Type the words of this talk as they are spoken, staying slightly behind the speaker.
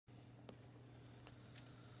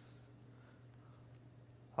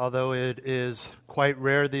Although it is quite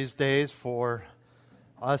rare these days for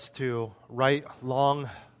us to write long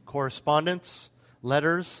correspondence,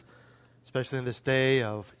 letters, especially in this day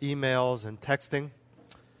of emails and texting,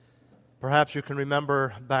 perhaps you can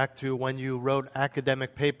remember back to when you wrote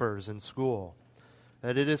academic papers in school,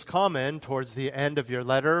 that it is common towards the end of your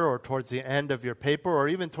letter or towards the end of your paper or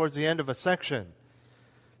even towards the end of a section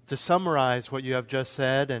to summarize what you have just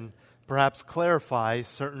said and perhaps clarify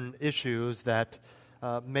certain issues that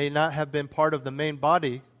may not have been part of the main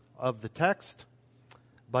body of the text,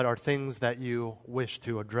 but are things that you wish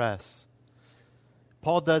to address.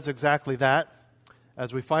 Paul does exactly that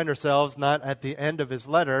as we find ourselves not at the end of his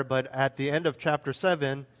letter, but at the end of chapter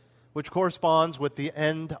 7, which corresponds with the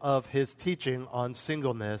end of his teaching on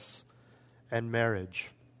singleness and marriage.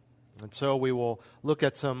 And so we will look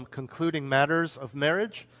at some concluding matters of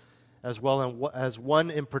marriage, as well as one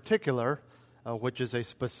in particular, which is a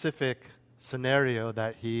specific scenario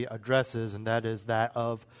that he addresses, and that is that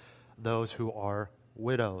of those who are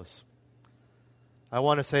widows. I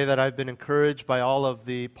want to say that I've been encouraged by all of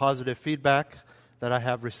the positive feedback that I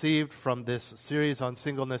have received from this series on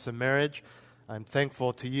singleness and marriage. I'm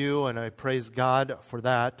thankful to you, and I praise God for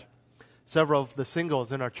that. Several of the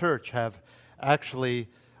singles in our church have actually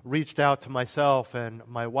reached out to myself and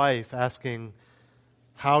my wife asking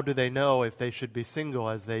how do they know if they should be single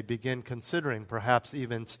as they begin considering perhaps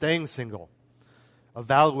even staying single,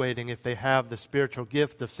 evaluating if they have the spiritual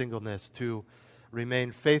gift of singleness to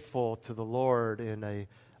remain faithful to the Lord in a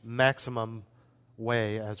maximum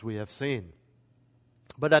way as we have seen.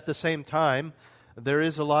 But at the same time, there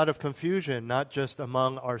is a lot of confusion, not just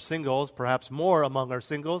among our singles, perhaps more among our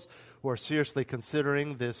singles who are seriously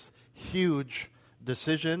considering this huge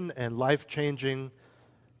decision and life-changing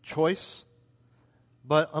choice.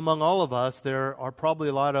 But among all of us, there are probably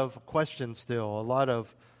a lot of questions still, a lot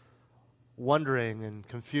of wondering and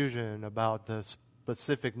confusion about the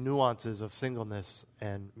specific nuances of singleness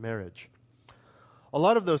and marriage. A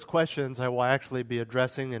lot of those questions I will actually be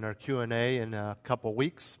addressing in our Q&A in a couple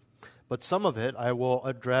weeks, but some of it I will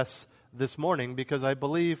address this morning because I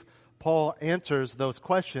believe Paul answers those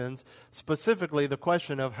questions, specifically the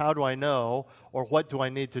question of how do I know or what do I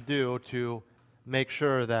need to do to make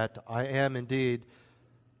sure that I am indeed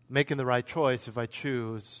making the right choice if I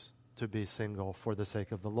choose to be single for the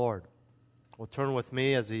sake of the Lord. Well, turn with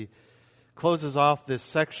me as he closes off this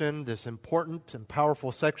section, this important and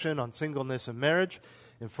powerful section on singleness and marriage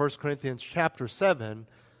in 1 Corinthians chapter 7,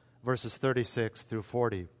 verses 36 through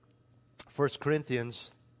 40. 1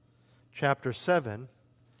 Corinthians chapter 7,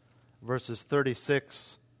 verses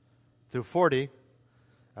 36 through 40.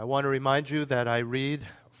 I want to remind you that I read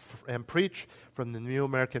and preach from the New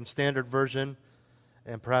American Standard Version,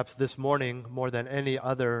 and perhaps this morning, more than any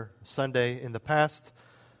other Sunday in the past,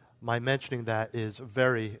 my mentioning that is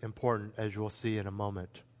very important, as you will see in a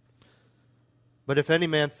moment. But if any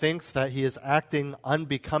man thinks that he is acting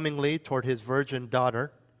unbecomingly toward his virgin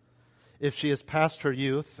daughter, if she is past her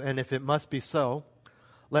youth, and if it must be so,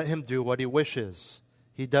 let him do what he wishes.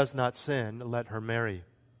 He does not sin, let her marry.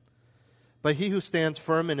 But he who stands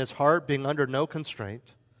firm in his heart, being under no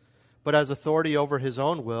constraint, but has authority over his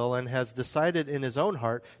own will, and has decided in his own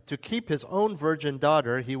heart to keep his own virgin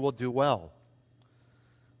daughter, he will do well.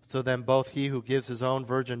 So then both he who gives his own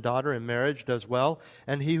virgin daughter in marriage does well,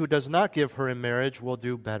 and he who does not give her in marriage will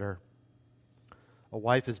do better. A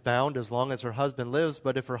wife is bound as long as her husband lives,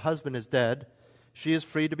 but if her husband is dead, she is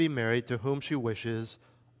free to be married to whom she wishes,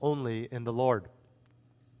 only in the Lord.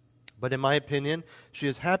 But in my opinion, she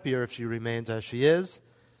is happier if she remains as she is,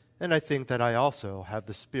 and I think that I also have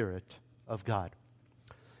the Spirit of God.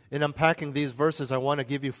 In unpacking these verses, I want to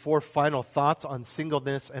give you 4 final thoughts on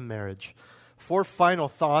singleness and marriage. 4 final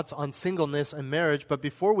thoughts on singleness and marriage, but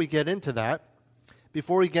before we get into that,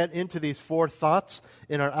 before we get into these 4 thoughts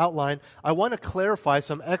in our outline, I want to clarify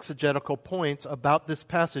some exegetical points about this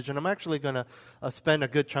passage, and I'm actually going to spend a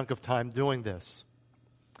good chunk of time doing this.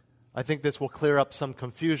 I think this will clear up some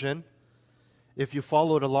confusion. If you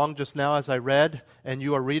followed along just now as I read, and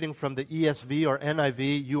you are reading from the ESV or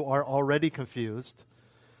NIV, you are already confused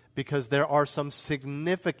because there are some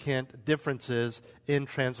significant differences in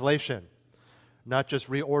translation. Not just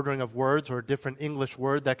reordering of words or a different English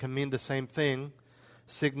word that can mean the same thing,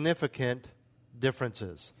 significant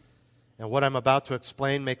differences. And what I'm about to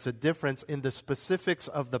explain makes a difference in the specifics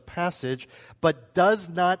of the passage, but does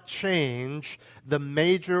not change the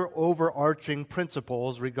major overarching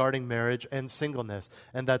principles regarding marriage and singleness.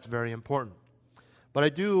 And that's very important. But I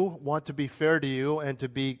do want to be fair to you and to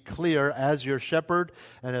be clear as your shepherd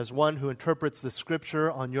and as one who interprets the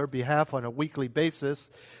Scripture on your behalf on a weekly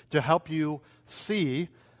basis to help you see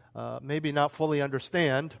maybe not fully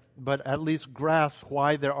understand, but at least grasp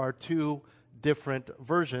why there are two different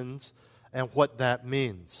versions and what that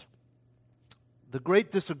means. The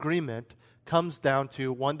great disagreement comes down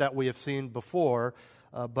to one that we have seen before,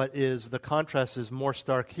 but the contrast is more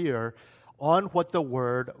stark here, on what the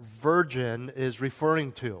word virgin is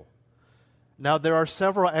referring to. Now, there are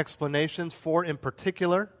several explanations, four in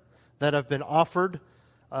particular, that have been offered.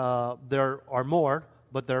 There are more,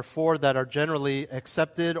 but there are four that are generally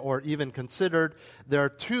accepted or even considered. There are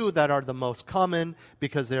two that are the most common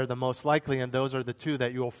because they're the most likely, and those are the two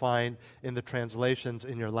that you will find in the translations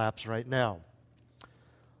in your laps right now.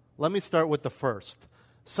 Let me start with the first.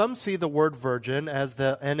 Some see the word virgin, as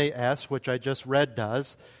the NAS, which I just read,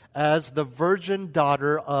 does, as the virgin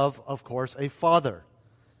daughter of course, a father.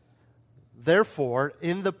 Therefore,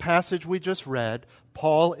 in the passage we just read,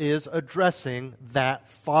 Paul is addressing that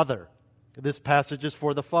father. This passage is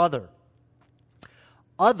for the father.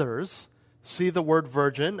 Others see the word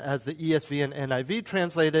virgin, as the ESV and NIV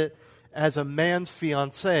translate it, as a man's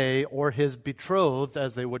fiancé or his betrothed,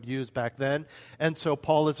 as they would use back then. And so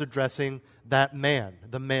Paul is addressing that man,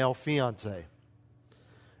 the male fiancé.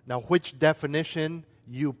 Now, which definition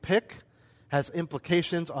you pick has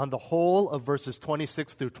implications on the whole of verses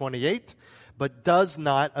 26 through 28, but does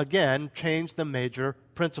not, again, change the major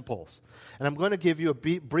principles. And I'm going to give you a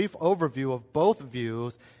brief overview of both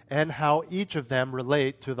views and how each of them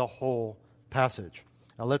relate to the whole passage.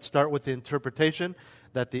 Now, let's start with the interpretation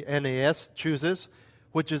that the NAS chooses,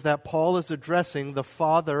 which is that Paul is addressing the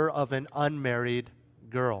father of an unmarried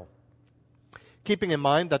girl. Keeping in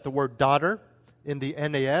mind that the word daughter in the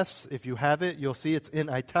NAS, if you have it, you'll see it's in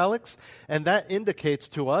italics, and that indicates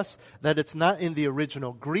to us that it's not in the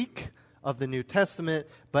original Greek of the New Testament,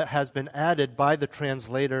 but has been added by the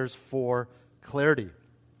translators for clarity.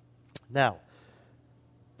 Now,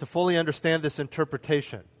 to fully understand this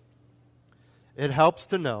interpretation, it helps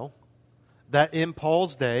to know that in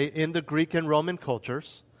Paul's day, in the Greek and Roman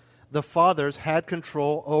cultures, the fathers had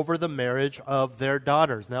control over the marriage of their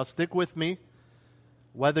daughters. Now, stick with me.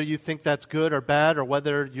 Whether you think that's good or bad, or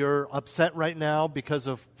whether you're upset right now because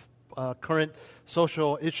of current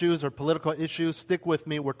social issues or political issues, stick with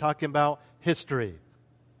me. We're talking about history.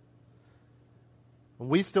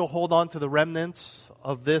 We still hold on to the remnants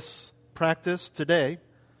of this practice today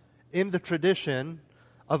in the tradition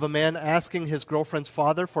of a man asking his girlfriend's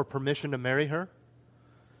father for permission to marry her.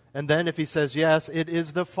 And then if he says yes, it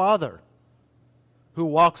is the father who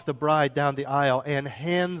walks the bride down the aisle and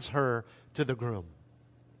hands her to the groom.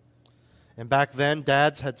 And back then,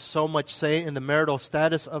 dads had so much say in the marital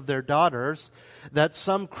status of their daughters that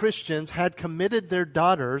some Christians had committed their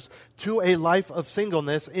daughters to a life of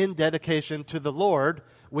singleness in dedication to the Lord,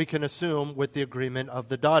 we can assume with the agreement of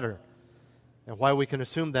the daughter. And why we can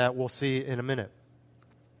assume that, we'll see in a minute.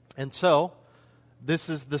 And so, this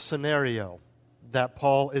is the scenario that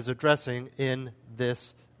Paul is addressing in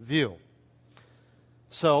this view.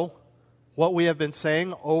 So, what we have been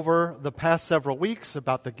saying over the past several weeks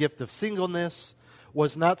about the gift of singleness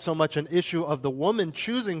was not so much an issue of the woman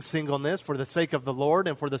choosing singleness for the sake of the Lord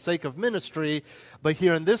and for the sake of ministry, but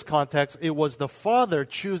here in this context, it was the father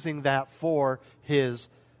choosing that for his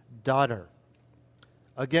daughter.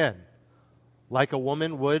 Again, like a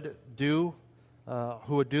woman would do,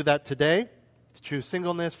 who would do that today, to choose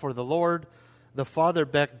singleness for the Lord, the father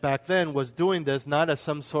back then was doing this not as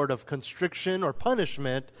some sort of constriction or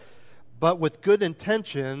punishment, but with good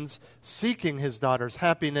intentions, seeking his daughter's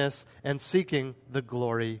happiness and seeking the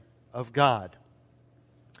glory of God.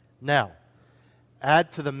 Now,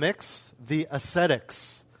 add to the mix the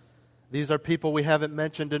ascetics. These are people we haven't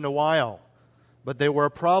mentioned in a while, but they were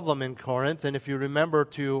a problem in Corinth, and if you remember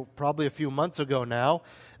to probably a few months ago now,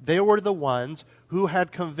 they were the ones who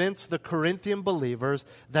had convinced the Corinthian believers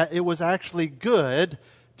that it was actually good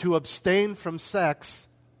to abstain from sex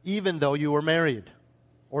even though you were married,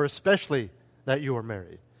 or especially that you were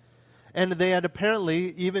married. And they had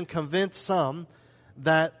apparently even convinced some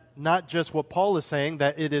that not just what Paul is saying,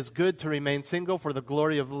 that it is good to remain single for the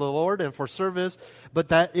glory of the Lord and for service, but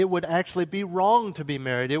that it would actually be wrong to be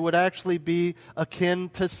married. It would actually be akin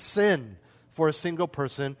to sin for a single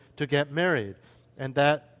person to get married. And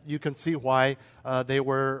that you can see why they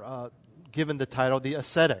were given the title the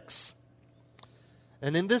ascetics.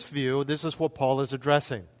 And in this view, this is what Paul is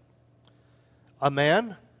addressing. A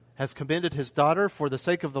man has committed his daughter for the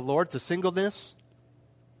sake of the Lord to singleness,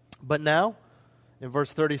 but now, in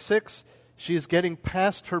verse 36, she is getting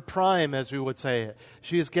past her prime, as we would say it.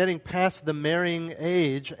 She is getting past the marrying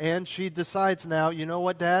age, and she decides now, you know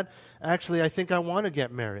what, Dad? Actually, I think I want to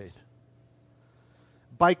get married.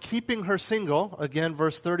 By keeping her single, again,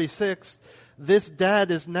 verse 36, this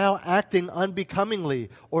dad is now acting unbecomingly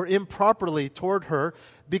or improperly toward her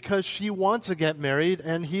because she wants to get married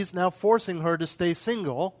and he's now forcing her to stay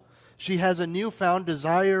single. She has a newfound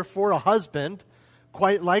desire for a husband,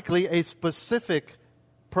 quite likely a specific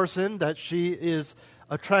person that she is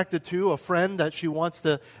attracted to, a friend that she wants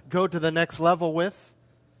to go to the next level with.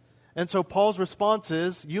 And so Paul's response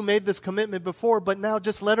is, you made this commitment before, but now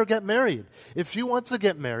just let her get married. If she wants to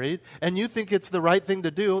get married and you think it's the right thing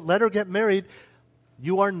to do, let her get married.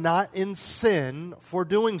 You are not in sin for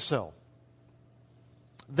doing so.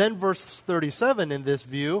 Then verse 37 in this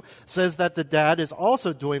view says that the dad is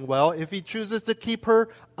also doing well if he chooses to keep her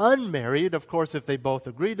unmarried, of course, if they both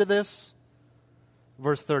agree to this.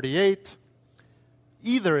 Verse 38,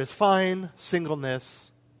 either is fine,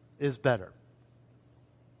 singleness is better.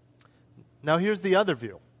 Now here's the other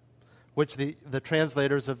view, which the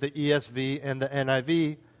translators of the ESV and the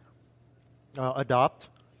NIV adopt.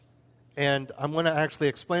 And I'm going to actually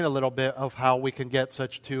explain a little bit of how we can get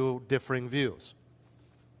such two differing views.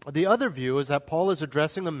 The other view is that Paul is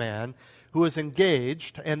addressing a man who is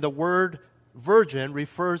engaged, and the word virgin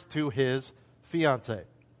refers to his fiancée.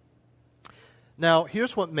 Now,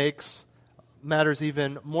 here's what makes matters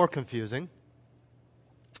even more confusing.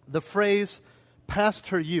 The phrase past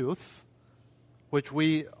her youth, which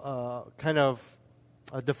we kind of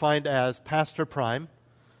defined as past her prime,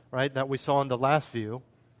 right, that we saw in the last view,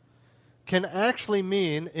 can actually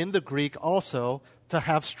mean in the Greek also to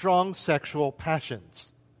have strong sexual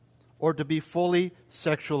passions or to be fully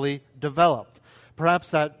sexually developed. Perhaps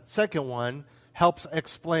that second one helps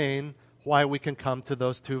explain why we can come to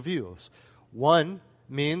those two views. One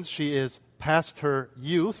means she is past her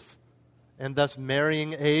youth, and thus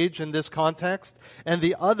marrying age in this context. And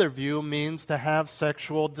the other view means to have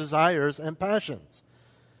sexual desires and passions.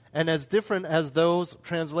 And as different as those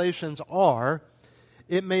translations are,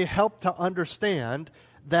 it may help to understand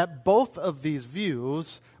that both of these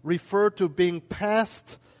views refer to being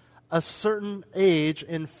past a certain age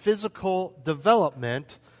in physical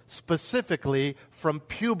development, specifically from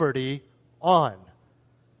puberty on.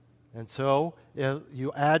 And so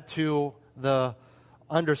you add to the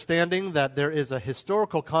understanding that there is a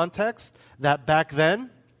historical context that back then,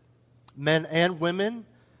 men and women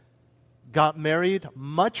got married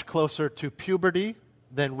much closer to puberty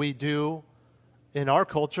than we do in our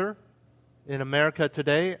culture in America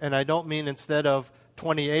today. And I don't mean instead of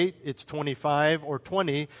 28, it's 25 or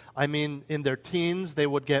 20. I mean in their teens they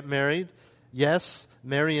would get married. Yes,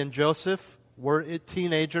 Mary and Joseph were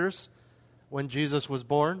teenagers when Jesus was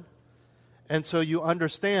born. And so you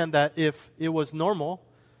understand that if it was normal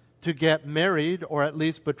to get married, or at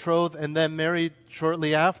least betrothed and then married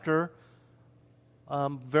shortly after,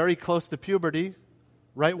 very close to puberty,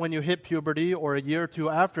 right when you hit puberty or a year or two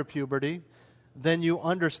after puberty, then you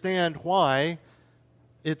understand why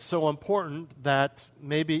it's so important that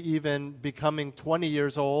maybe even becoming 20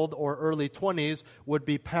 years old or early 20s would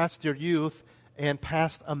be past your youth and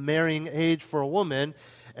past a marrying age for a woman.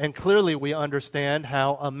 And clearly we understand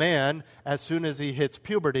how a man, as soon as he hits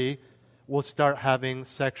puberty, will start having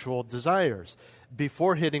sexual desires.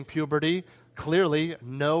 Before hitting puberty, clearly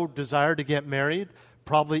no desire to get married,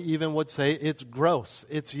 probably even would say it's gross,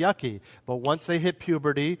 it's yucky. But once they hit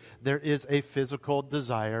puberty, there is a physical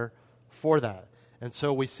desire for that. And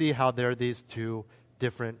so we see how there are these two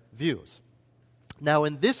different views. Now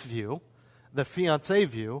in this view, the fiancé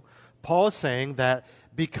view, Paul is saying that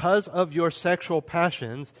because of your sexual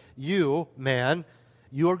passions, you, man,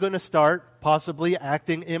 you're going to start possibly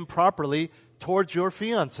acting improperly towards your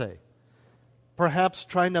fiancé. Perhaps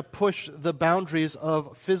trying to push the boundaries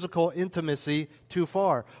of physical intimacy too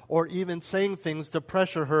far, or even saying things to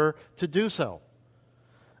pressure her to do so.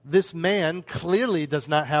 This man clearly does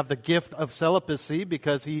not have the gift of celibacy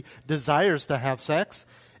because he desires to have sex,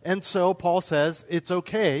 and so Paul says it's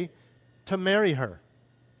okay to marry her.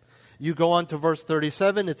 You go on to verse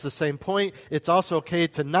 37, it's the same point. It's also okay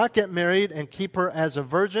to not get married and keep her as a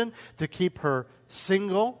virgin, to keep her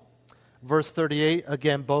single. Verse 38,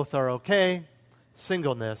 again, both are okay.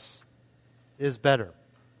 Singleness is better.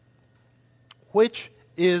 Which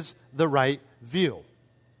is the right view?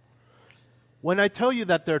 When I tell you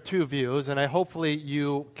that there are two views, and hopefully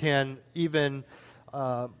you can even,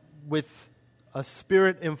 with a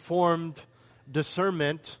spirit-informed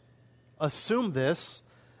discernment, assume this,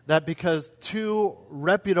 that because two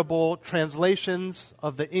reputable translations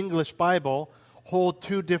of the English Bible hold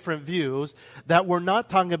two different views, that we're not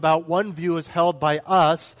talking about one view is held by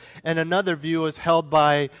us and another view is held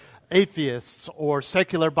by atheists or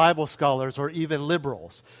secular Bible scholars or even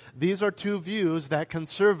liberals. These are two views that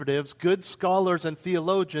conservatives, good scholars and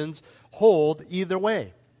theologians, hold either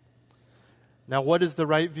way. Now, what is the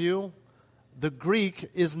right view? The Greek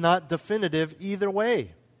is not definitive either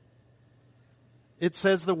way. It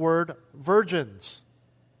says the word virgins.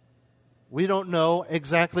 We don't know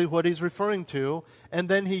exactly what he's referring to, and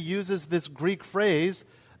then he uses this Greek phrase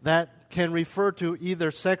that can refer to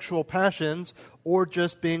either sexual passions or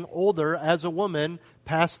just being older as a woman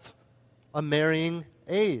past a marrying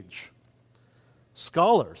age.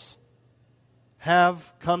 Scholars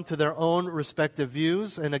have come to their own respective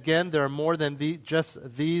views, and again, there are more than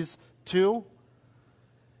just these two.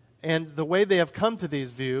 And the way they have come to these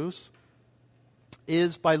views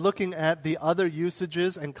is by looking at the other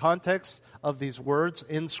usages and contexts of these words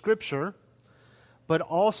in Scripture, but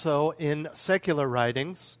also in secular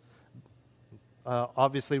writings,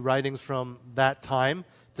 obviously writings from that time,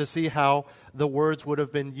 to see how the words would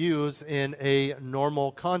have been used in a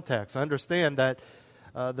normal context. Understand that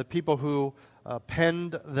the people who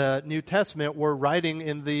penned the New Testament were writing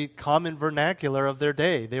in the common vernacular of their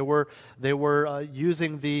day. They were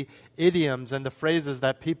using the idioms and the phrases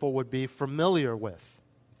that people would be familiar with.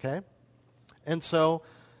 Okay? And so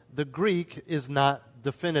the Greek is not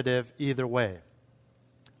definitive either way.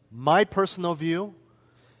 My personal view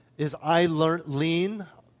is I lean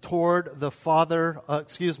toward the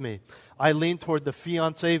I lean toward the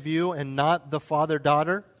fiancé view and not the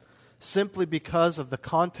father-daughter, simply because of the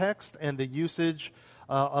context and the usage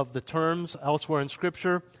of the terms elsewhere in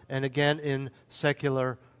Scripture and again in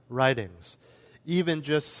secular writings. Even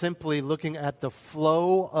just simply looking at the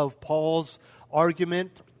flow of Paul's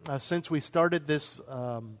argument, since we started this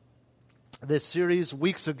series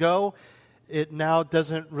weeks ago, it now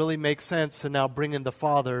doesn't really make sense to now bring in the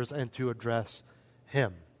fathers and to address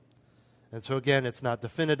him. And so again, it's not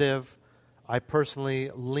definitive. I personally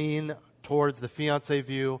lean towards the fiancé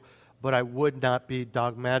view, but I would not be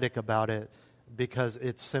dogmatic about it because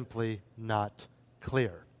it's simply not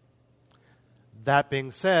clear. That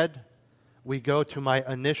being said, we go to my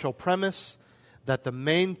initial premise that the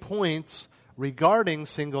main points regarding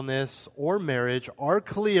singleness or marriage are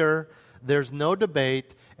clear. There's no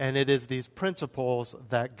debate, and it is these principles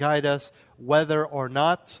that guide us, whether or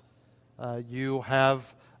not you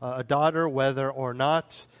have a daughter, whether or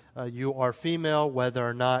not you are female, whether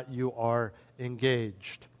or not you are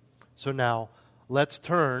engaged. So now, let's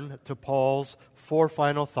turn to Paul's 4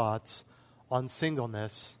 final thoughts on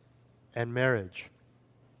singleness and marriage.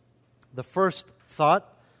 The first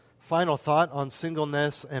final thought on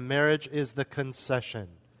singleness and marriage is the concession.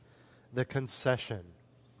 The concession.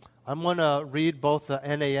 I'm going to read both the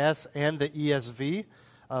NAS and the ESV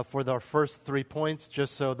for our first 3 points,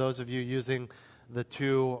 just so those of you using the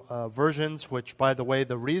two versions, which, by the way,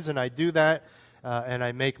 the reason I do that, and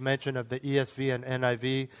I make mention of the ESV and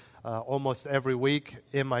NIV almost every week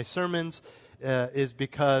in my sermons, is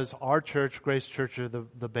because our church, Grace Church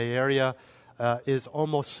of the Bay Area, is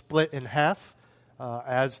almost split in half,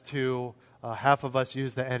 as to half of us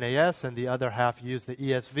use the NAS and the other half use the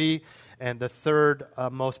ESV, and the third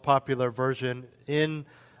most popular version in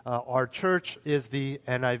our church is the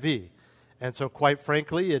NIV. And so, quite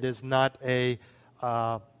frankly, it is not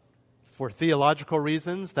for theological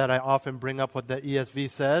reasons that I often bring up what the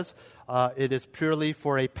ESV says. It is purely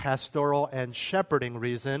for a pastoral and shepherding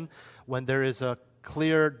reason. When there is a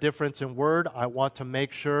clear difference in word, I want to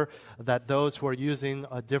make sure that those who are using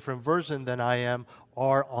a different version than I am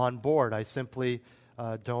are on board. I simply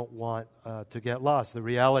don't want to get lost. I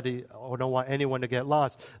don't want anyone to get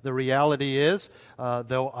lost. The reality is,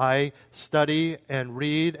 though I study and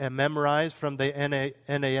read and memorize from the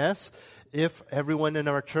NAS, if everyone in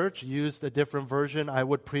our church used a different version, I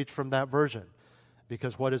would preach from that version.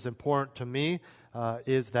 Because what is important to me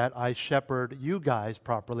is that I shepherd you guys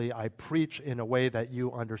properly. I preach in a way that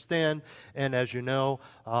you understand. And as you know,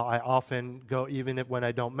 I often go, even when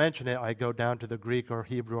I don't mention it, I go down to the Greek or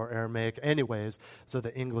Hebrew or Aramaic anyways. So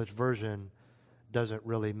the English version doesn't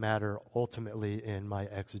really matter ultimately in my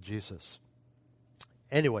exegesis.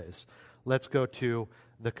 Anyways, let's go to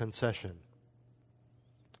the concession.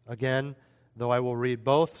 Again, though I will read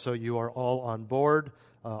both so you are all on board,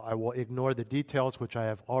 I will ignore the details which I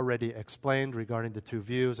have already explained regarding the two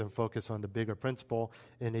views and focus on the bigger principle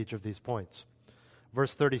in each of these points.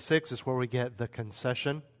 Verse 36 is where we get the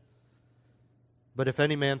concession. But if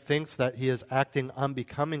any man thinks that he is acting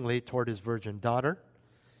unbecomingly toward his virgin daughter,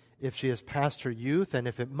 if she is past her youth, and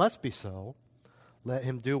if it must be so, let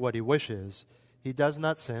him do what he wishes. He does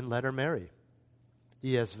not sin, let her marry.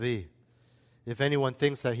 ESV. If anyone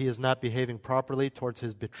thinks that he is not behaving properly towards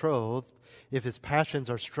his betrothed, if his passions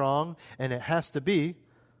are strong, and it has to be,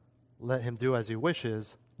 let him do as he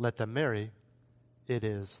wishes, let them marry. It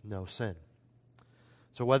is no sin.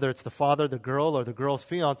 So whether it's the father, the girl, or the girl's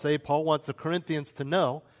fiance, Paul wants the Corinthians to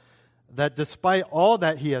know that despite all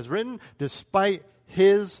that he has written, despite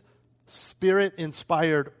his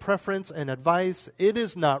Spirit-inspired preference and advice, it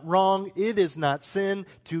is not wrong, it is not sin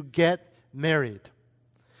to get married.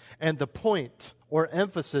 And the point or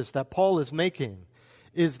emphasis that Paul is making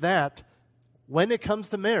is that when it comes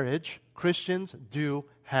to marriage, Christians do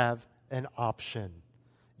have an option.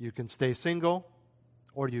 You can stay single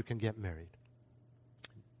or you can get married.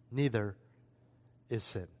 Neither is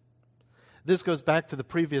sin. This goes back to the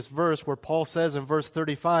previous verse where Paul says in verse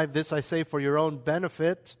 35, "This I say for your own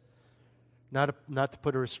benefit, not to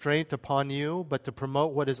put a restraint upon you, but to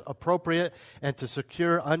promote what is appropriate and to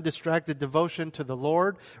secure undistracted devotion to the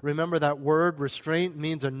Lord." Remember that word restraint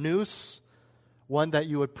means a noose, one that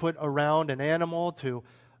you would put around an animal to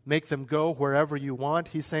make them go wherever you want.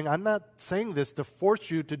 He's saying, I'm not saying this to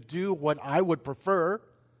force you to do what I would prefer,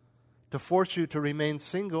 to force you to remain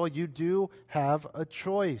single. You do have a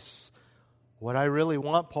choice. What I really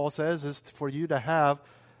want, Paul says, is for you to have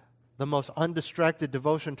the most undistracted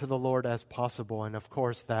devotion to the Lord as possible. And of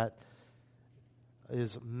course, that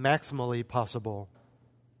is maximally possible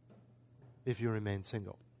if you remain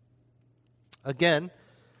single. Again,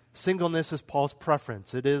 singleness is Paul's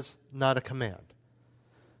preference. It is not a command.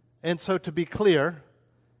 And so to be clear,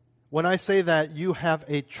 when I say that you have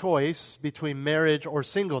a choice between marriage or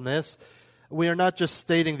singleness, we are not just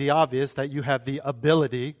stating the obvious, that you have the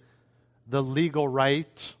ability, the legal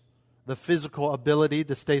right, the physical ability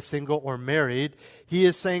to stay single or married. He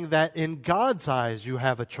is saying that in God's eyes you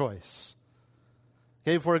have a choice.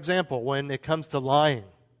 Okay, for example, when it comes to lying,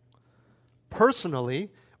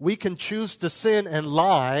 personally, we can choose to sin and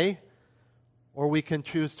lie, or we can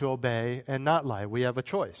choose to obey and not lie. We have a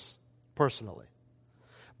choice, personally.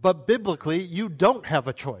 But biblically, you don't have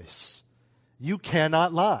a choice. You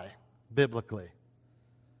cannot lie, biblically.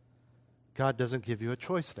 God doesn't give you a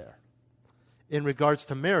choice there. In regards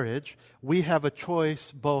to marriage, we have a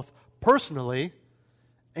choice both personally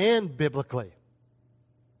and biblically.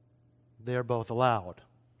 They are both allowed.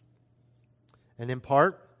 And in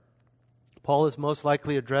part, Paul is most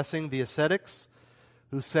likely addressing the ascetics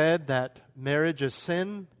who said that marriage is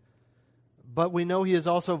sin, but we know he is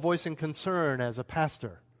also voicing concern as a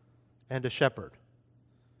pastor and a shepherd.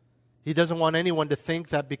 He doesn't want anyone to think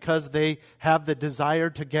that because they have the desire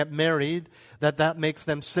to get married, that makes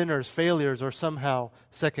them sinners, failures, or somehow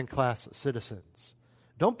second-class citizens.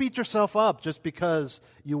 Don't beat yourself up just because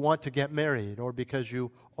you want to get married or because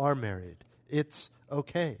you are married. It's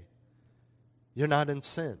okay. You're not in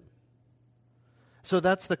sin. So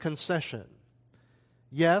that's the concession.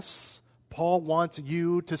 Yes, Paul wants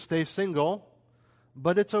you to stay single,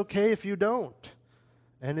 but it's okay if you don't.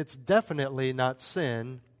 And it's definitely not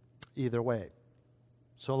sin either way,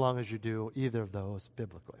 so long as you do either of those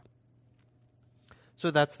biblically.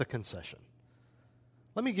 So that's the concession.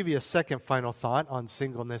 Let me give you a second final thought on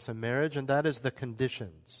singleness and marriage, and that is the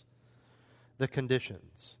conditions. The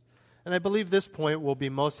conditions. And I believe this point will be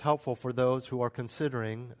most helpful for those who are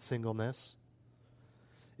considering singleness.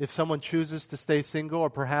 If someone chooses to stay single, or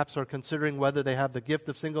perhaps are considering whether they have the gift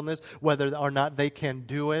of singleness, whether or not they can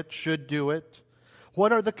do it, should do it,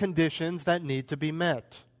 what are the conditions that need to be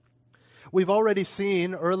met? We've already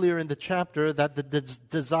seen earlier in the chapter that the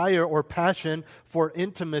desire or passion for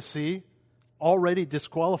intimacy already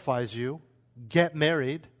disqualifies you. Get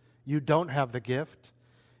married. You don't have the gift.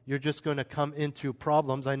 You're just going to come into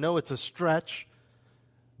problems. I know it's a stretch,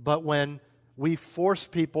 but when we force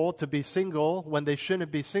people to be single when they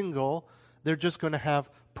shouldn't be single, they're just going to have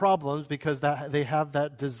problems because they have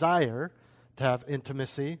that desire to have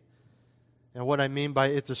intimacy. And what I mean by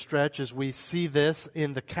it's a stretch is we see this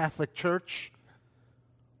in the Catholic Church,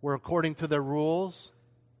 where according to their rules,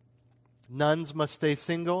 nuns must stay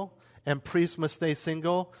single and priests must stay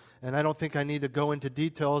single. And I don't think I need to go into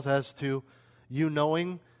details as to you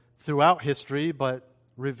knowing throughout history, but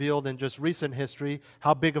revealed in just recent history,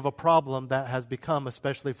 how big of a problem that has become,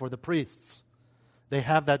 especially for the priests. They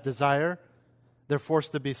have that desire, they're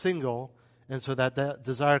forced to be single, and so that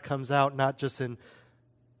desire comes out not just in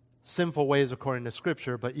sinful ways according to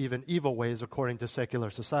Scripture, but even evil ways according to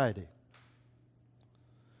secular society.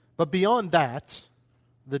 But beyond that,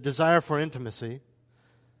 the desire for intimacy,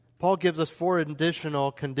 Paul gives us 4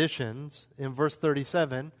 additional conditions in verse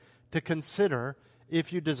 37 to consider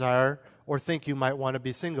if you desire or think you might want to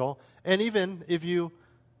be single. And even if you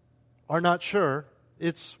are not sure,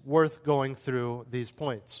 it's worth going through these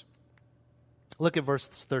points. Look at verse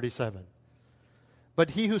 37.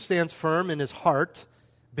 But he who stands firm in his heart,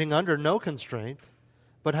 being under no constraint,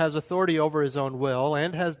 but has authority over his own will,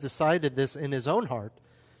 and has decided this in his own heart,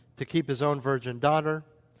 to keep his own virgin daughter,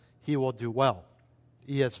 he will do well.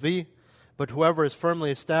 ESV, but whoever is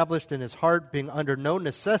firmly established in his heart, being under no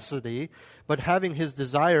necessity, but having his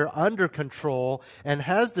desire under control, and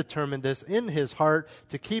has determined this in his heart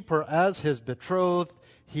to keep her as his betrothed,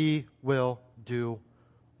 he will do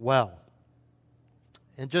well.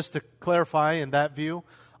 And just to clarify in that view,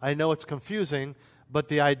 I know it's confusing, but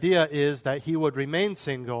the idea is that he would remain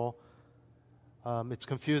single. It's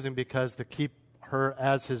confusing because to keep her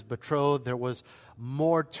as his betrothed, there was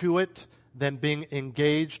more to it than being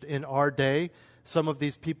engaged in our day. Some of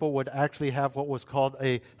these people would actually have what was called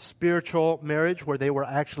a spiritual marriage, where they were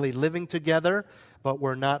actually living together, but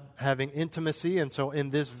were not having intimacy. And so in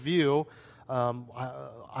this view,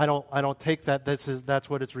 I don't take that that's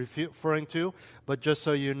what it's referring to, but just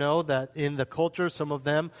so you know that in the culture, some of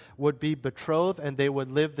them would be betrothed and they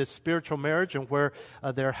would live this spiritual marriage, and where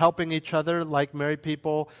they're helping each other like married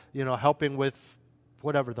people, helping with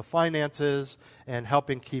whatever the finances and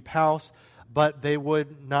helping keep house, but they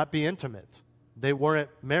would not be intimate. They weren't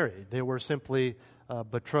married. They were simply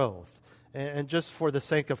betrothed. And just for the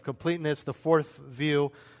sake of completeness, the fourth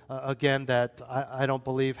view, again, that I don't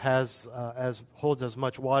believe holds as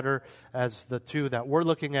much water as the two that we're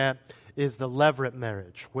looking at, is the levirate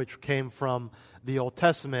marriage, which came from the Old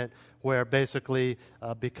Testament, where basically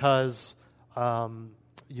because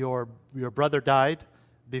your brother died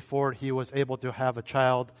before he was able to have a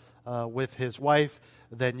child with his wife,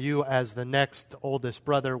 then you, as the next oldest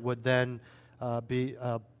brother, would then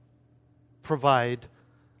provide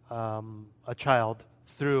a child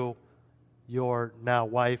through your now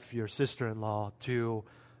wife, your sister-in-law, to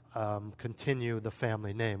continue the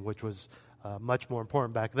family name, which was much more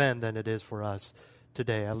important back then than it is for us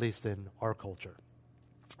today, at least in our culture.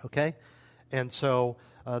 Okay? And so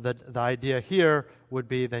the idea here would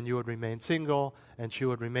be then you would remain single and she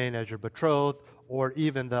would remain as your betrothed, or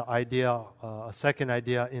even the idea, a second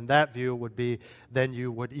idea in that view would be then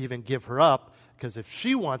you would even give her up, because if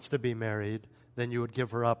she wants to be married, then you would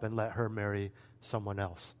give her up and let her marry someone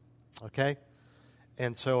else. Okay?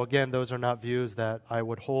 And so again, those are not views that I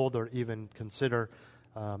would hold or even consider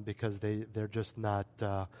because they're just not,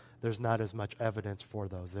 there's not as much evidence for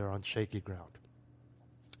those. They're on shaky ground.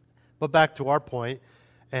 But back to our point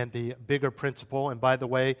and the bigger principle, and by the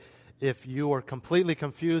way, if you are completely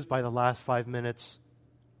confused by the last 5 minutes,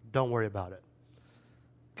 don't worry about it.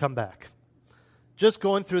 Come back. Just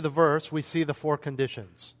going through the verse, we see the four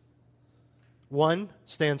conditions. 1,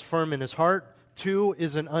 stands firm in his heart. 2,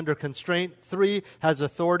 isn't under constraint. 3, has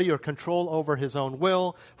authority or control over his own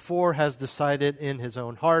will. 4, has decided in his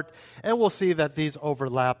own heart. And we'll see that these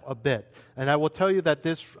overlap a bit. And I will tell you that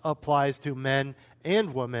this applies to men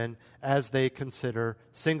and women as they consider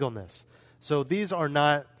singleness. So these are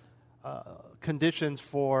not conditions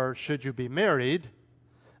for should you be married.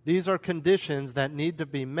 These are conditions that need to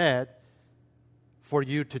be met for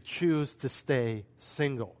you to choose to stay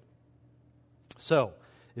single. So,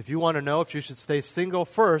 if you want to know if you should stay single,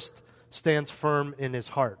 first, stands firm in his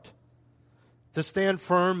heart. To stand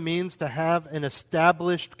firm means to have an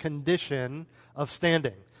established condition of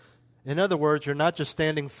standing. In other words, you're not just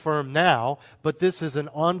standing firm now, but this is an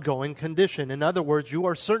ongoing condition. In other words, you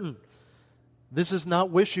are certain. This is not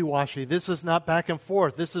wishy-washy. This is not back and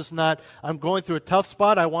forth. This is not, I'm going through a tough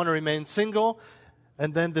spot, I want to remain single,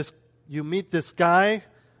 and then you meet this guy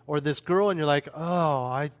or this girl and you're like,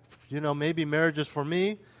 maybe marriage is for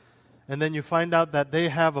me. And then you find out that they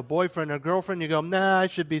have a boyfriend or girlfriend. You go, nah, I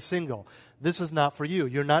should be single. This is not for you.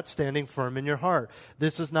 You're not standing firm in your heart.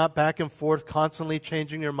 This is not back and forth, constantly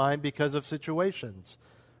changing your mind because of situations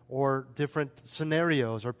or different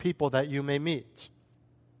scenarios or people that you may meet.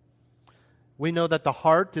 We know that the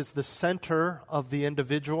heart is the center of the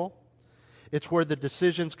individual. It's where the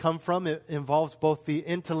decisions come from. It involves both the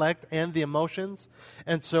intellect and the emotions.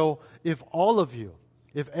 And so if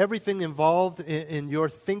everything involved in your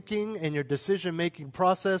thinking and your decision-making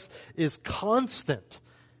process is constant,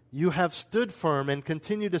 you have stood firm and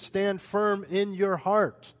continue to stand firm in your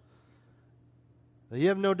heart, that you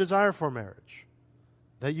have no desire for marriage,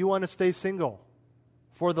 that you want to stay single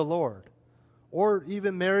for the Lord, or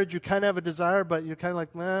even marriage, you kind of have a desire, but you're kind of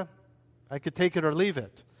like, nah, I could take it or leave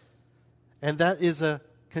it. And that is a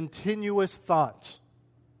continuous thought.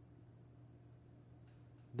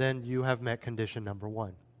 Then you have met condition number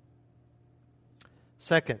 1.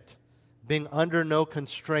 Second, being under no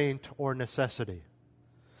constraint or necessity.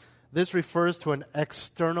 This refers to an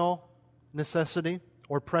external necessity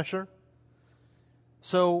or pressure.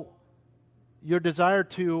 So your desire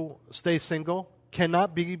to stay single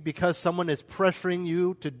cannot be because someone is pressuring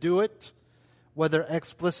you to do it, whether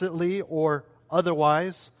explicitly or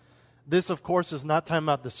otherwise. This, of course, is not talking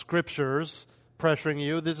about the Scriptures pressuring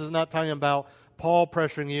you. This is not talking about Paul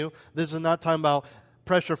pressuring you. This is not talking about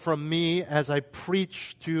pressure from me as I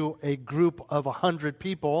preach to a group of 100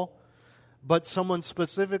 people, but someone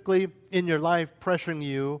specifically in your life pressuring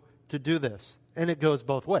you to do this. And it goes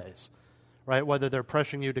both ways, right? Whether they're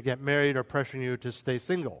pressuring you to get married or pressuring you to stay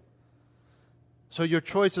single. So your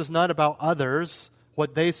choice is not about others,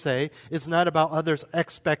 what they say. It's not about others'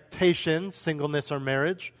 expectations, singleness or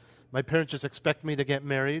marriage. My parents just expect me to get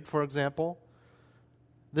married, for example.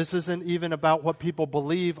 This isn't even about what people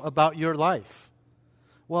believe about your life.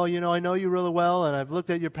 Well, I know you really well, and I've looked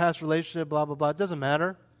at your past relationship, blah, blah, blah. It doesn't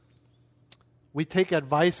matter. We take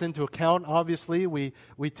advice into account, obviously. We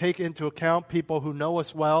take into account people who know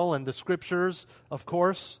us well and the Scriptures, of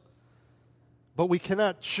course. But we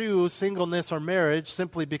cannot choose singleness or marriage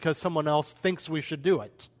simply because someone else thinks we should do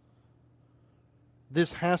it.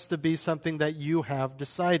 This has to be something that you have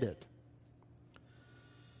decided.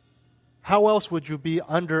 How else would you be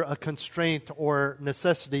under a constraint or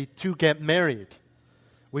necessity to get married?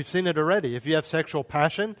 We've seen it already. If you have sexual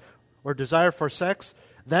passion or desire for sex,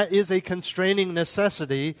 that is a constraining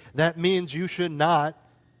necessity. That means you should not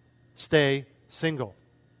stay single.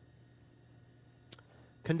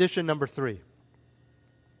 Condition number 3.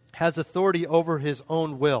 Has authority over his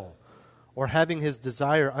own will, or having his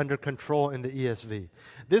desire under control in the ESV.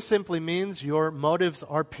 This simply means your motives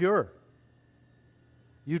are pure.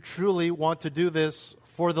 You truly want to do this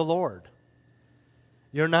for the Lord.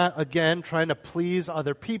 You're not, again, trying to please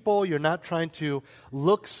other people. You're not trying to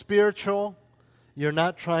look spiritual. You're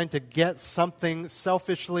not trying to get something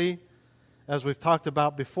selfishly, as we've talked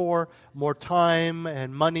about before, more time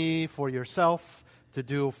and money for yourself to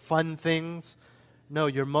do fun things. No,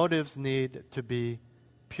 your motives need to be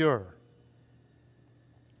pure.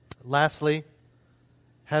 Lastly,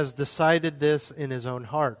 has decided this in his own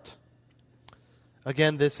heart.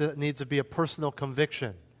 Again, this needs to be a personal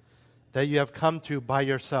conviction that you have come to by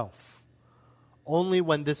yourself. Only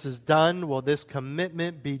when this is done will this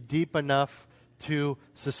commitment be deep enough to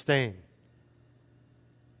sustain.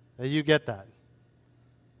 Now, you get that.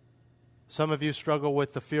 Some of you struggle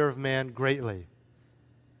with the fear of man greatly.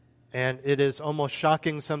 And it is almost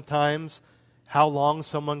shocking sometimes how long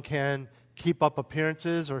someone can keep up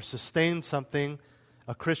appearances or sustain something,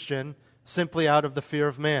 a Christian, simply out of the fear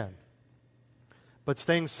of man. But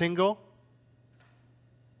staying single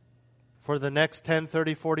for the next 10,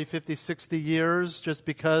 30, 40, 50, 60 years just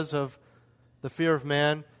because of the fear of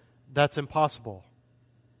man, that's impossible.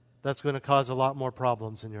 That's going to cause a lot more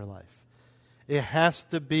problems in your life. It has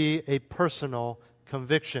to be a personal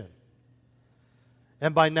conviction.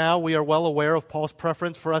 And by now, we are well aware of Paul's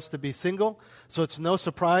preference for us to be single. So it's no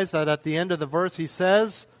surprise that at the end of the verse, he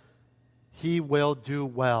says, he will do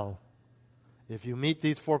well. If you meet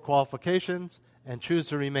these 4 qualifications and choose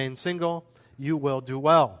to remain single, you will do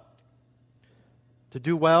well. To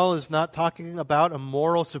do well is not talking about a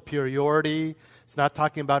moral superiority. It's not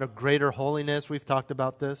talking about a greater holiness. We've talked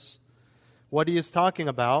about this. What he is talking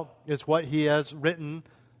about is what he has written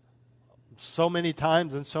so many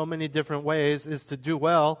times in so many different ways, is to do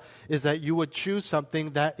well, is that you would choose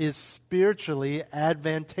something that is spiritually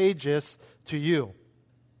advantageous to you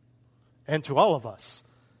and to all of us.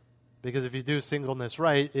 Because if you do singleness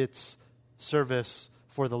right, it's service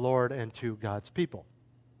for the Lord and to God's people.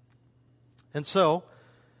 And so,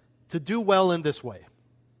 to do well in this way,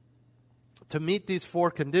 to meet these 4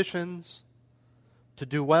 conditions, to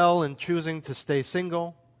do well in choosing to stay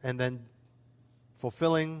single and then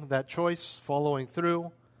fulfilling that choice, following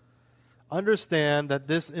through, understand that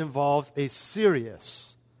this involves a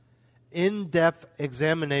serious, in-depth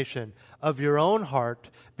examination of your own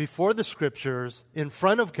heart before the Scriptures, in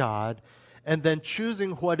front of God, and then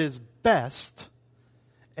choosing what is best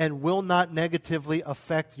and will not negatively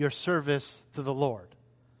affect your service to the Lord.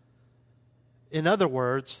 In other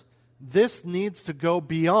words, this needs to go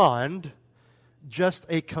beyond just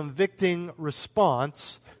a convicting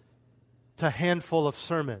response to a handful of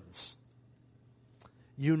sermons.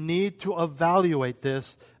 You need to evaluate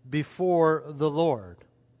this before the Lord.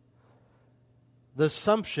 The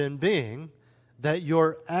assumption being that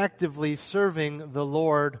you're actively serving the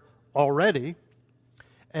Lord already,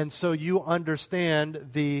 and so you understand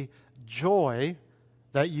the joy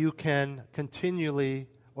that you can continue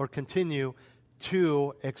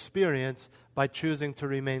to experience by choosing to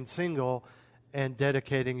remain single and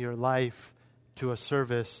dedicating your life to a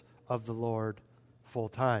service of the Lord full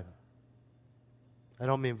time. I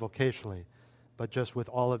don't mean vocationally, but just with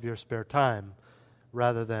all of your spare time,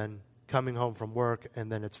 rather than coming home from work and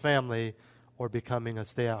then it's family, or becoming a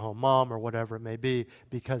stay-at-home mom or whatever it may be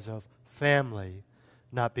because of family.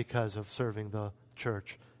 not because of serving the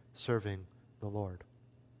church, serving the Lord.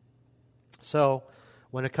 So,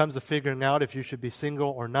 when it comes to figuring out if you should be single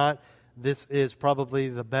or not, this is probably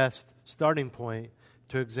the best starting point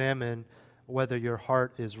to examine whether your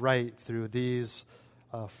heart is right through these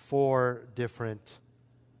 4 different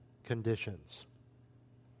conditions.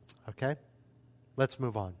 Okay? Let's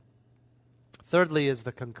move on. Thirdly is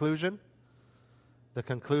the conclusion. The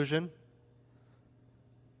conclusion.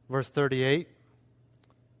 Verse 38.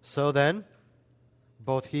 So then,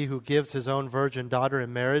 both he who gives his own virgin daughter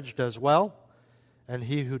in marriage does well, and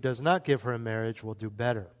he who does not give her in marriage will do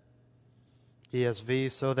better.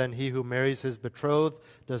 ESV, so then he who marries his betrothed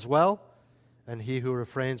does well, and he who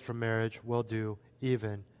refrains from marriage will do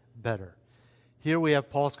even better. Here we have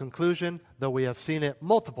Paul's conclusion, though we have seen it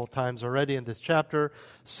multiple times already in this chapter.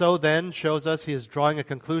 So then shows us he is drawing a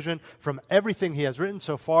conclusion from everything he has written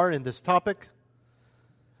so far in this topic.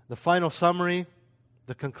 The final summary,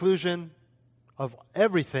 the conclusion of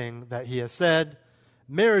everything that he has said: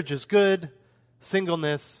 marriage is good,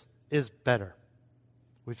 singleness is better.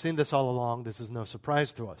 We've seen this all along. This is no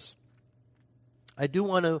surprise to us. I do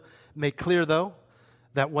want to make clear, though,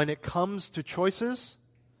 that when it comes to choices,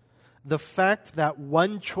 the fact that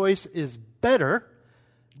one choice is better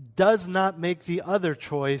does not make the other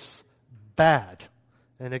choice bad.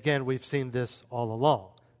 And again, we've seen this all along.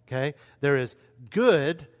 Okay? There is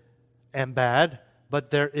good and bad,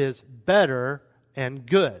 but there is better and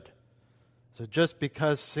good. So just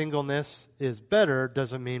because singleness is better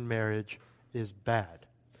doesn't mean marriage is bad.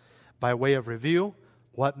 By way of review,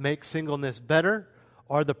 what makes singleness better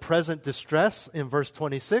are the present distress in verse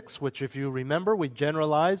 26, which, if you remember, we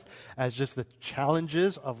generalized as just the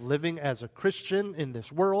challenges of living as a Christian in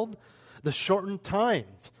this world. The shortened time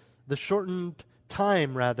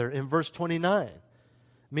in verse 29,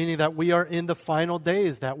 meaning that we are in the final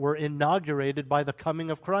days that were inaugurated by the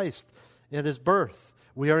coming of Christ at his birth.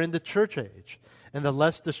 We are in the church age. And the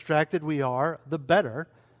less distracted we are, the better,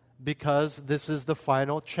 because this is the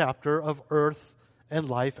final chapter of earth and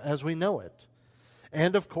life as we know it.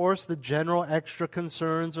 And, of course, the general extra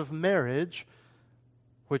concerns of marriage,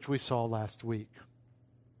 which we saw last week.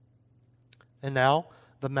 And now,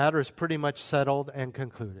 the matter is pretty much settled and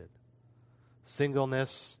concluded.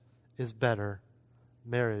 Singleness is better.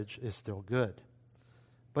 Marriage is still good.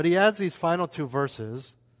 But he adds these final 2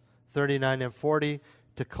 verses, 39 and 40,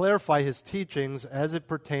 to clarify his teachings as it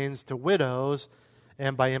pertains to widows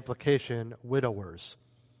and, by implication, widowers.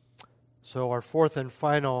 So our fourth and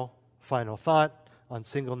final thought on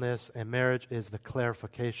singleness and marriage is the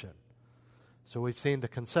clarification. So we've seen the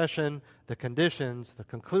concession, the conditions, the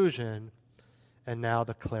conclusion, and now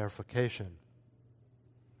the clarification.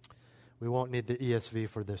 We won't need the ESV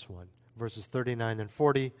for this one. Verses 39 and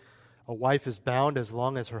 40, a wife is bound as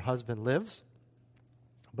long as her husband lives,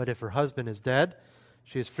 but if her husband is dead,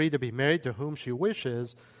 she is free to be married to whom she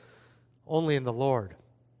wishes, only in the Lord.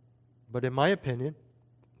 But in my opinion,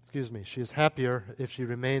 she is happier if she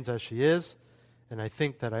remains as she is, and I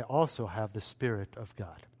think that I also have the Spirit of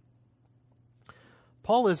God.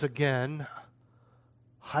 Paul is again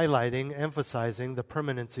highlighting, emphasizing the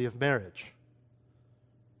permanency of marriage.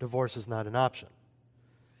 Divorce is not an option.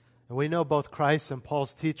 And we know both Christ and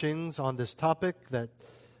Paul's teachings on this topic that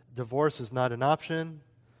divorce is not an option.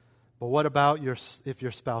 But what about if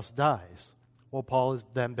your spouse dies? Well, Paul is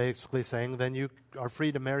then basically saying then you are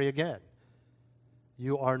free to marry again.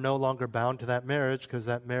 You are no longer bound to that marriage because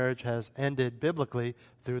that marriage has ended biblically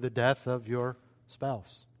through the death of your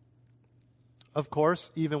spouse. Of course,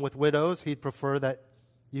 even with widows, he'd prefer that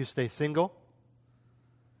you stay single.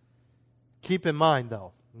 Keep in mind,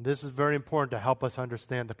 though, and this is very important to help us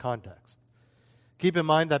understand the context. Keep in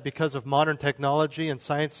mind that because of modern technology and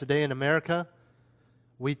science today in America,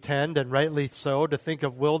 we tend, and rightly so, to think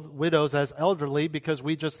of widows as elderly because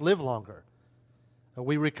we just live longer.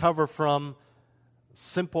 We recover from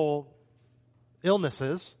simple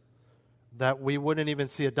illnesses that we wouldn't even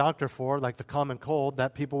see a doctor for, like the common cold,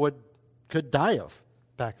 that people could die of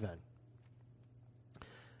back then.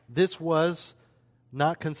 This was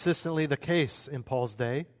not consistently the case in Paul's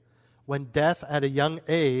day, when death at a young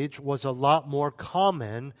age was a lot more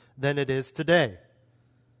common than it is today.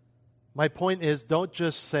 My point is, don't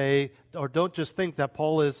just think that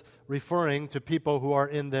Paul is referring to people who are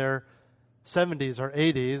in their 70s or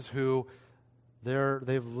 80s who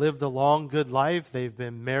they've lived a long, good life. They've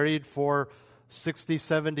been married for 60,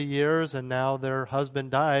 70 years, and now their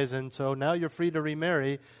husband dies, and so now you're free to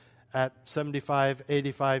remarry at 75,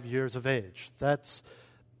 85 years of age. That's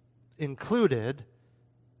included,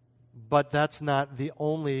 but that's not the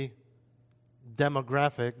only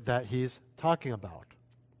demographic that he's talking about.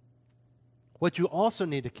 What you also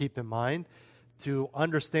need to keep in mind to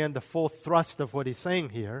understand the full thrust of what he's saying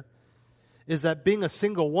here is that being a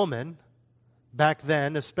single woman back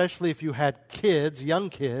then, especially if you had kids,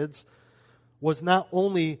 young kids, was not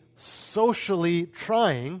only socially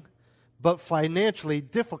trying, but financially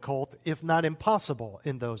difficult, if not impossible,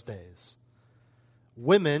 in those days.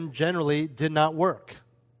 Women generally did not work.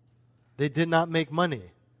 They did not make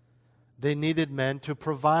money. They needed men to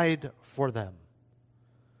provide for them.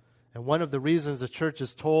 And one of the reasons the church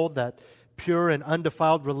is told that pure and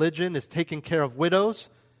undefiled religion is taking care of widows,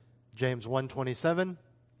 James 1:27,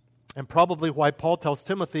 and probably why Paul tells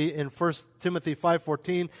Timothy in 1 Timothy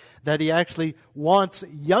 5:14 that he actually wants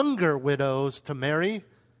younger widows to marry,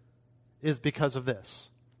 is because of this.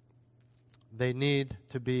 They need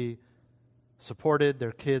to be supported.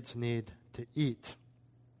 Their kids need to eat.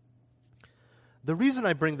 The reason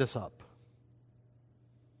I bring this up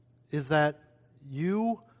is that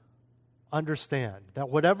you understand that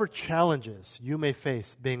whatever challenges you may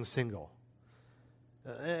face being single,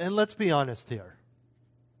 and let's be honest here,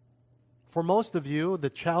 for most of you, the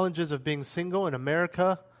challenges of being single in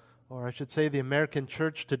America, or I should say the American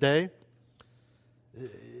church today,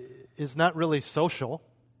 is not really social,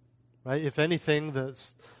 right? If anything,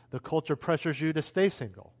 the culture pressures you to stay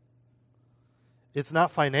single. It's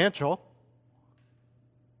not financial.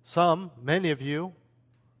 Many of you,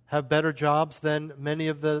 have better jobs than many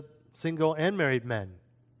of the single and married men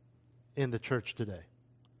in the church today.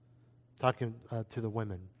 Talking to the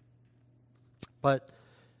women. But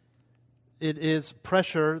it is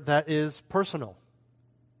pressure that is personal.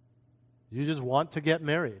 You just want to get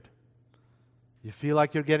married. You feel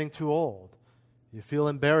like you're getting too old. You feel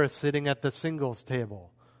embarrassed sitting at the singles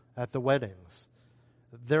table at the weddings.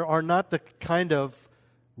 There are not the kind of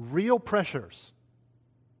real pressures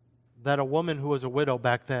that a woman who was a widow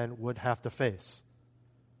back then would have to face.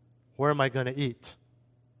 Where am I going to eat?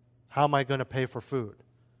 How am I going to pay for food?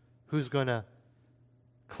 Who's going to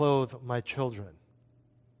clothe my children?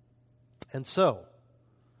 And so,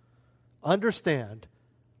 understand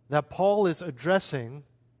that Paul is addressing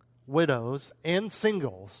widows and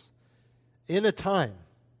singles in a time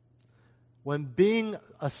when being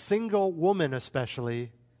a single woman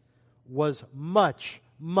especially was much,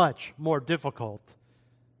 much more difficult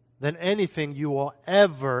than anything you will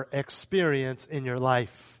ever experience in your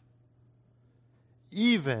life.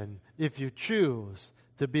 Even if you choose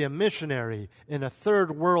to be a missionary in a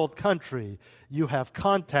third world country, you have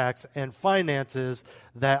contacts and finances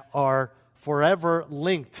that are forever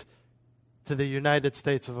linked to the United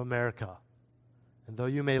States of America. And though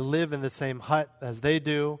you may live in the same hut as they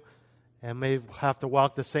do, and may have to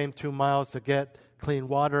walk the same 2 miles to get clean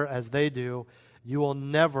water as they do, you will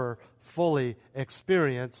never fully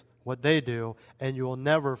experience what they do, and you will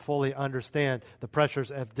never fully understand the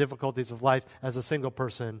pressures and difficulties of life as a single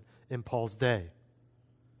person in Paul's day.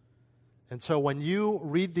 And so when you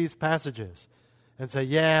read these passages and say,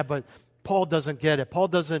 yeah, but Paul doesn't get it. Paul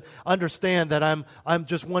doesn't understand that I'm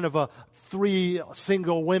just one of 3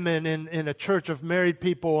 single women in a church of married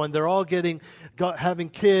people, and they're all having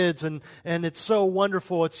kids, and it's so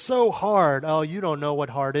wonderful. It's so hard. Oh, you don't know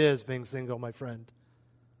what hard is being single, my friend.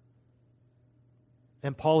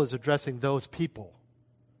 And Paul is addressing those people,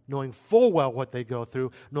 knowing full well what they go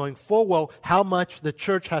through, knowing full well how much the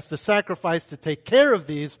church has to sacrifice to take care of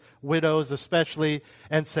these widows especially,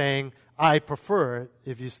 and saying, I prefer it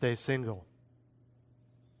if you stay single.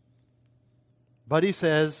 But he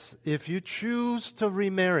says, if you choose to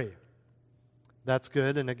remarry, that's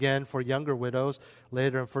good. And again, for younger widows,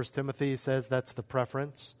 later in 1 Timothy, he says that's the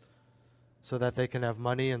preference, so that they can have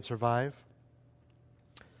money and survive.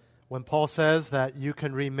 When Paul says that you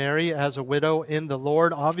can remarry as a widow in the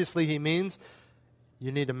Lord, obviously he means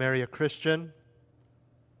you need to marry a Christian,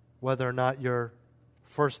 whether or not your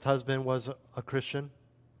first husband was a Christian.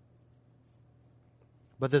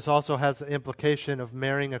 But this also has the implication of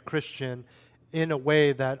marrying a Christian in a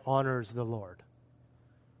way that honors the Lord.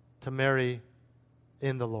 To marry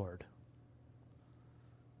in the Lord.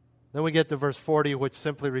 Then we get to verse 40, which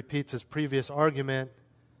simply repeats his previous argument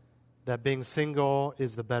that being single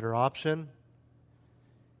is the better option.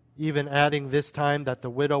 Even adding this time that the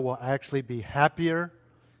widow will actually be happier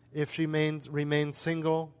if she remains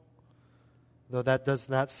single, though that does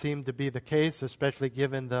not seem to be the case, especially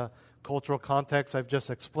given the cultural context I've just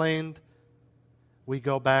explained. We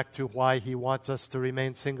go back to why he wants us to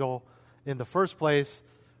remain single in the first place,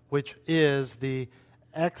 which is the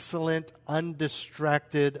excellent,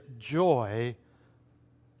 undistracted joy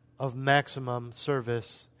of maximum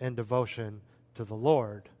service and devotion to the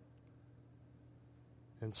Lord.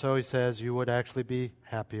 And so he says you would actually be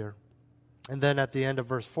happier. And then at the end of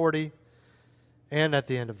verse 40, and at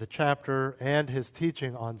the end of the chapter and his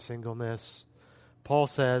teaching on singleness, Paul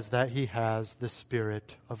says that he has the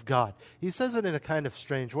Spirit of God. He says it in a kind of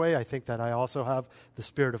strange way. I think that I also have the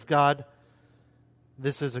Spirit of God.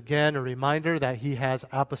 This is again a reminder that he has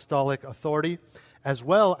apostolic authority as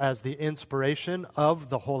well as the inspiration of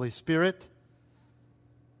the Holy Spirit.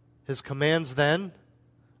 His commands then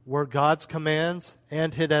were God's commands,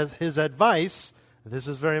 and his advice, this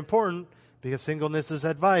is very important because singleness is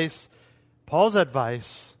advice, Paul's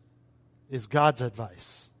advice is God's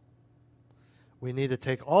advice. We need to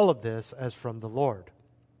take all of this as from the Lord.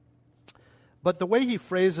 But the way he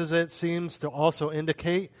phrases it seems to also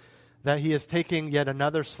indicate that he is taking yet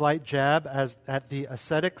another slight jab at the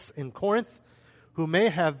ascetics in Corinth, who may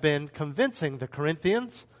have been convincing the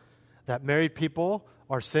Corinthians that married people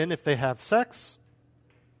are sin if they have sex,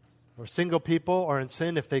 or single people are in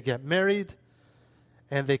sin if they get married.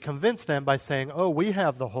 And they convinced them by saying, oh, we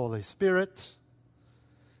have the Holy Spirit.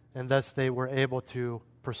 And thus they were able to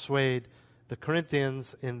persuade the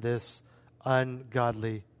Corinthians in this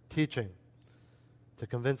ungodly teaching, to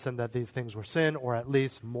convince them that these things were sin, or at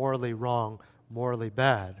least morally wrong, morally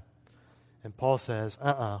bad. And Paul says,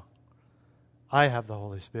 I have the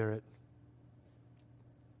Holy Spirit,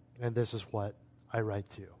 and this is what I write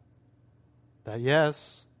to you. That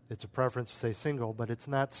yes, it's a preference to stay single, but it's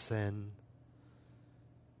not sin.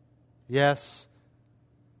 Yes,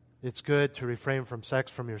 it's good to refrain from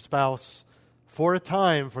sex from your spouse for a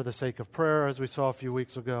time for the sake of prayer, as we saw a few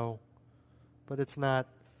weeks ago, but it's not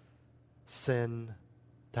sin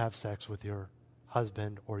to have sex with your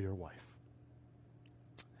husband or your wife.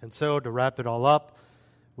 And so, to wrap it all up,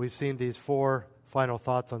 we've seen these 4 final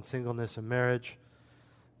thoughts on singleness and marriage: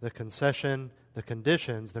 the concession, the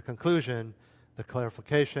conditions, the conclusion, the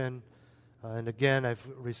clarification. And again, I've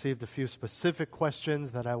received a few specific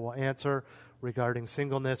questions that I will answer regarding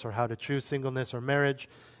singleness or how to choose singleness or marriage.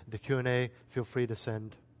 The Q&A, feel free to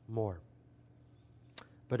send more.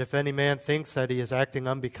 But if any man thinks that he is acting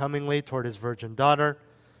unbecomingly toward his virgin daughter,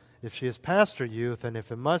 if she is past her youth, and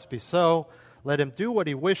if it must be so, let him do what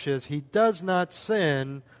he wishes. He does not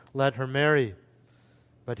sin, let her marry.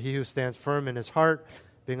 But he who stands firm in his heart,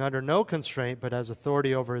 being under no constraint, but has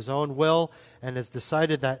authority over his own will, and has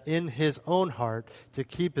decided that in his own heart to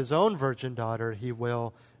keep his own virgin daughter, he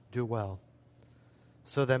will do well.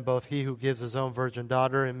 So then both he who gives his own virgin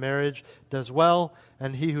daughter in marriage does well,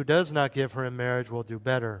 and he who does not give her in marriage will do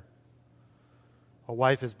better. A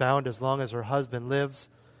wife is bound as long as her husband lives,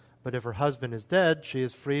 but if her husband is dead, she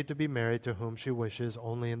is free to be married to whom she wishes,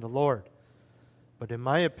 only in the Lord. But in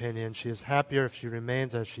my opinion, she is happier if she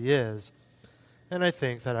remains as she is, and I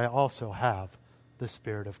think that I also have the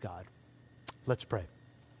Spirit of God. Let's pray.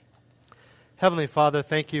 Heavenly Father,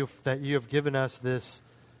 thank you that you have given us this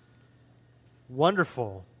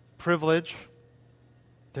wonderful privilege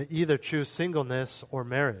to either choose singleness or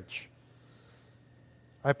marriage.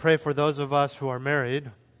 I pray for those of us who are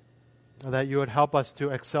married that you would help us to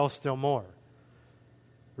excel still more,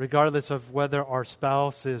 regardless of whether our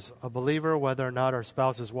spouse is a believer, whether or not our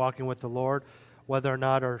spouse is walking with the Lord, whether or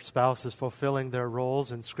not our spouse is fulfilling their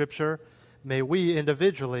roles in Scripture. May we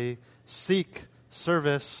individually seek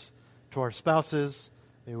service to our spouses.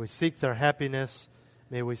 May we seek their happiness.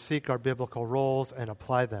 May we seek our biblical roles and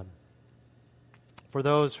apply them. For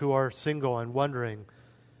those who are single and wondering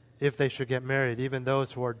if they should get married, even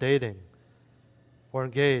those who are dating or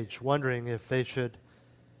engaged, wondering if they should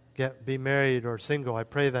be married or single, I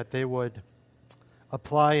pray that they would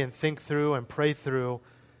apply and think through and pray through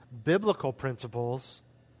biblical principles,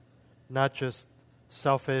 not just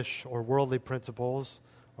selfish or worldly principles,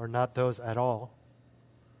 or not those at all.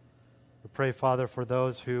 We pray, Father, for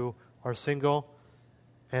those who are single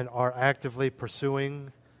and are actively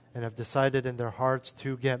pursuing and have decided in their hearts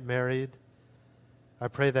to get married. I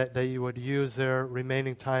pray that you would use their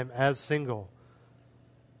remaining time as single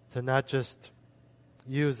to not just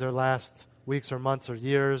use their last weeks or months or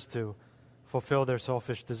years to fulfill their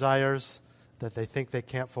selfish desires that they think they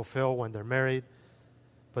can't fulfill when they're married,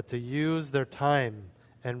 but to use their time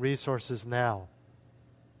and resources now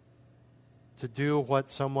to do what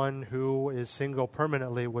someone who is single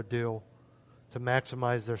permanently would do, to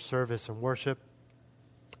maximize their service and worship,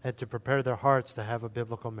 and to prepare their hearts to have a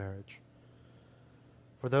biblical marriage.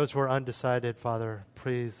 For those who are undecided, Father,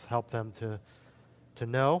 please help them to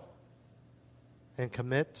know and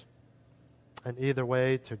commit, and either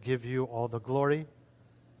way to give you all the glory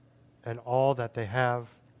and all that they have.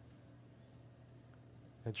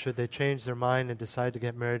 And should they change their mind and decide to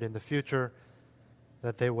get married in the future,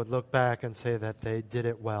 that they would look back and say that they did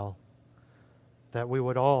it well. That we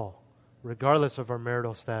would all, regardless of our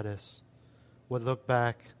marital status, would look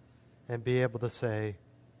back and be able to say,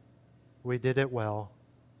 we did it well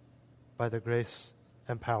by the grace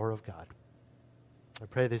and power of God. I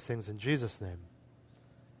pray these things in Jesus' name.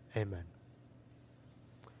 Amen.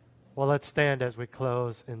 Well, let's stand as we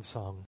close in song.